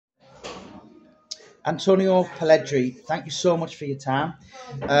Antonio Polledri, thank you so much for your time.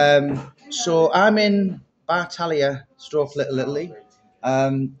 So I'm in Bartalia, stroke Little Italy.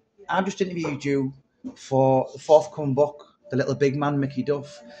 I've just interviewed you for the forthcoming book, The Little Big Man, Mickey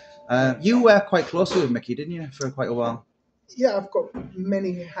Duff. You were quite closely with Mickey, didn't you, for quite a while? Yeah, I've got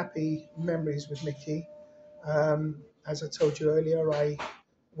many happy memories with Mickey. As I told you earlier, I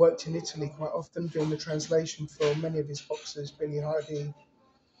worked in Italy quite often doing the translation for many of his boxers, Billy Hardy,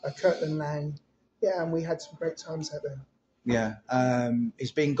 Kirtland Lang. Yeah, and we had some great times out there. Yeah,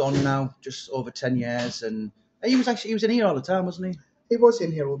 he's been gone now just over 10 years, and he was in here all the time, wasn't he? He was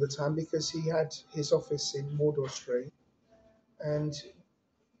in here all the time because he had his office in Wardour Street, and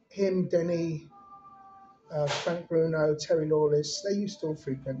him, Denny, Frank Bruno, Terry Lawless, they used to all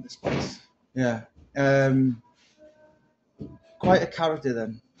frequent this place. Yeah. Quite a character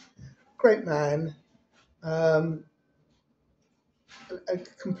then. Great man, um, a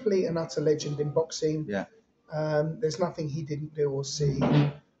complete and utter legend in boxing. Yeah. There's nothing he didn't do or see.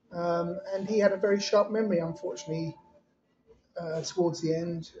 And he had a very sharp memory. Unfortunately, towards the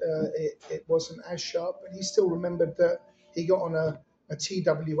end, it wasn't as sharp, but he still remembered that he got on a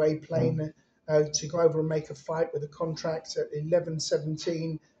TWA plane to go over and make a fight with a contract at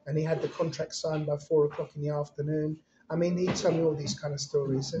 11:17, and he had the contract signed by 4 o'clock in the afternoon. I mean, he'd tell me all these kind of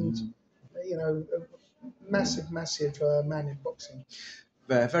stories, and a massive man in boxing.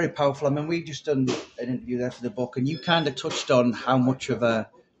 Very powerful. I mean, we just done an interview there for the book, and you kind of touched on how much of a,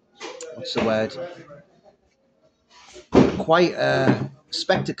 what's the word, quite a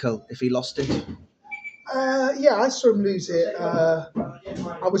spectacle if he lost it. Yeah, I saw him lose it.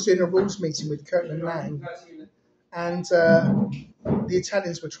 I was doing a rules meeting with Kirtland Lang, and the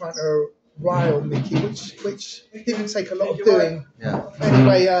Italians were trying to rile Mickey, which didn't take a lot of doing. Yeah.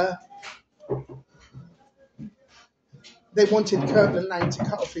 Anyway, they wanted Kirtland Lang to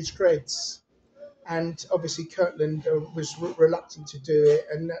cut off his dreads, and obviously Kirtland was reluctant to do it,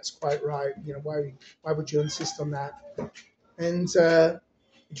 and that's quite right. You know, why would you insist on that? And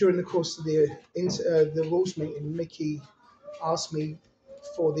during the course of the rules meeting, Mickey asked me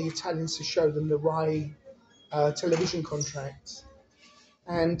for the Italians to show them the Rai television contract,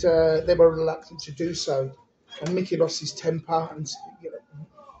 and they were reluctant to do so. And Mickey lost his temper and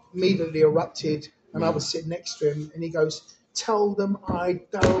immediately erupted. And I was sitting next to him, and he goes, "Tell them I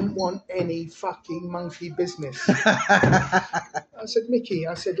don't want any fucking monkey business." I said, "Mickey,"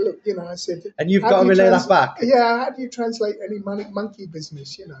 I said, "look, I said..." And you've got to relay that back. Yeah, how do you translate any monkey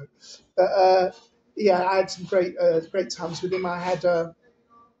business, But yeah, I had some great times with him. I had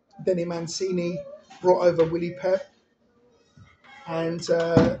Denny Mancini brought over Willie Pep, and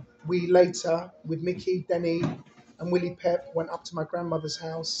we later, with Mickey, Denny, and Willie Pep, went up to my grandmother's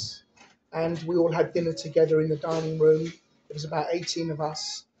house, and we all had dinner together in the dining room. There was about 18 of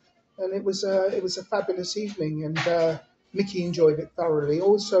us, and it was a fabulous evening, and Mickey enjoyed it thoroughly.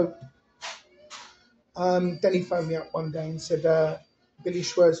 Also, Denny phoned me up one day and said, "Billy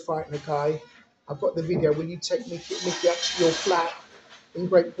Schwer's fighting a guy. I've got the video. Will you take Mickey up to your flat in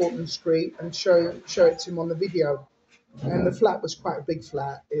Great Portland Street and show it to him on the video?" And the flat was quite a big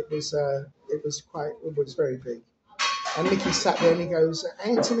flat. It was very big. And Mickey sat there and he goes,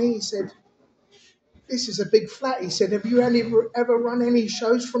 "Anthony," he said, "this is a big flat." He said, "Have you ever run any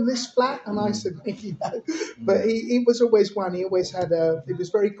shows from this flat?" And I said, "Mickey, no." But he was always one. He always had he was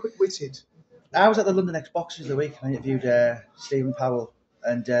very quick-witted. I was at the London X Boxers the week, and I interviewed Stephen Powell,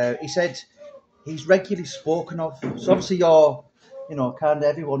 and he said he's regularly spoken of. So obviously you're, kind of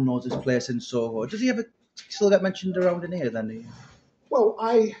everyone knows his place in Soho. Does he ever still get mentioned around in here then? Well,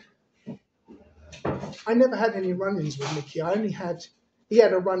 I never had any run-ins with Mickey. He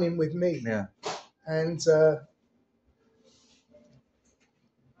had a run-in with me. Yeah. And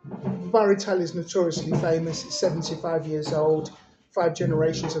Bar Italia is notoriously famous. It's 75 years old, 5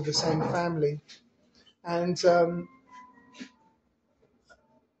 generations of the same family. And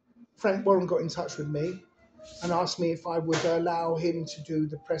Frank Warren got in touch with me and asked me if I would allow him to do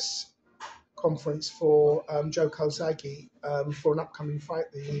the press conference for Joe Calzaghe for an upcoming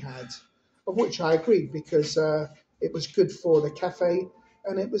fight that he had, of which I agreed because it was good for the cafe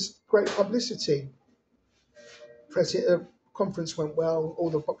and it was great publicity. Conference went well, all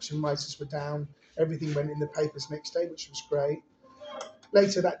the boxing writers were down, everything went in the papers next day, which was great.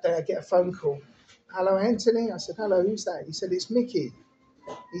 Later that day I get a phone call. "Hello, Anthony?" I said, "Hello, who's that?" He said, "It's Mickey."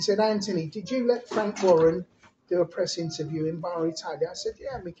 He said, "Anthony, did you let Frank Warren do a press interview in Bar Italia?" I said,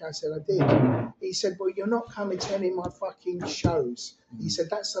 "Yeah, Mickey." I said, "I did." He said, "Well, you're not coming to any of my fucking shows." He said,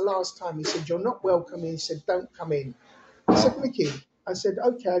 "That's the last time." He said, "You're not welcome." He said, "Don't come in." I said, "Mickey," I said,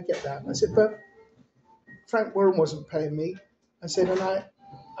 "Okay, I get that." I said, "But Frank Warren wasn't paying me." I said, "And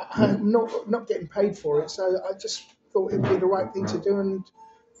I'm not getting paid for it, so I just thought it'd be the right thing to do, and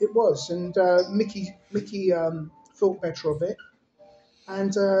it was. And Mickey thought better of it,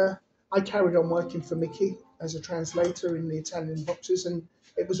 and I carried on working for Mickey as a translator in the Italian boxes, and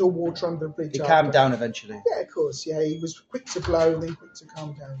it was all water under the bridge. He calmed down eventually. Yeah, of course. Yeah, he was quick to blow, then quick to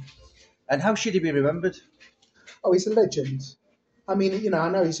calm down. And how should he be remembered? Oh, he's a legend. I mean, I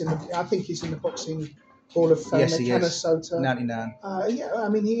know I think he's in the boxing Hall of Fame. Yes, he is. Sota. 99. Yeah, I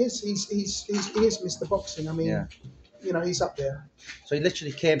mean, he is. He is Mr. Boxing. I mean, Yeah. He's up there. So he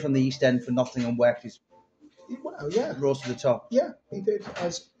literally came from the East End for nothing and worked his rose to the top. Yeah, he did.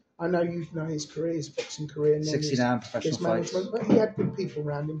 As I know, you know his career, his boxing career, and 69 professional his management. fights. But he had good people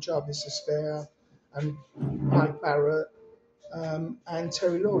around him: Jarvis Astaire and Mike Barrett. And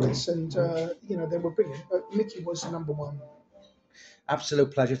Terry Lawrence, and they were brilliant. But Mickey was number one.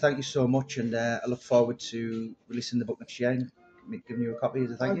 Absolute pleasure. Thank you so much, and I look forward to releasing the book next year and giving you a copy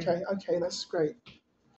as a thank you. Okay, that's great.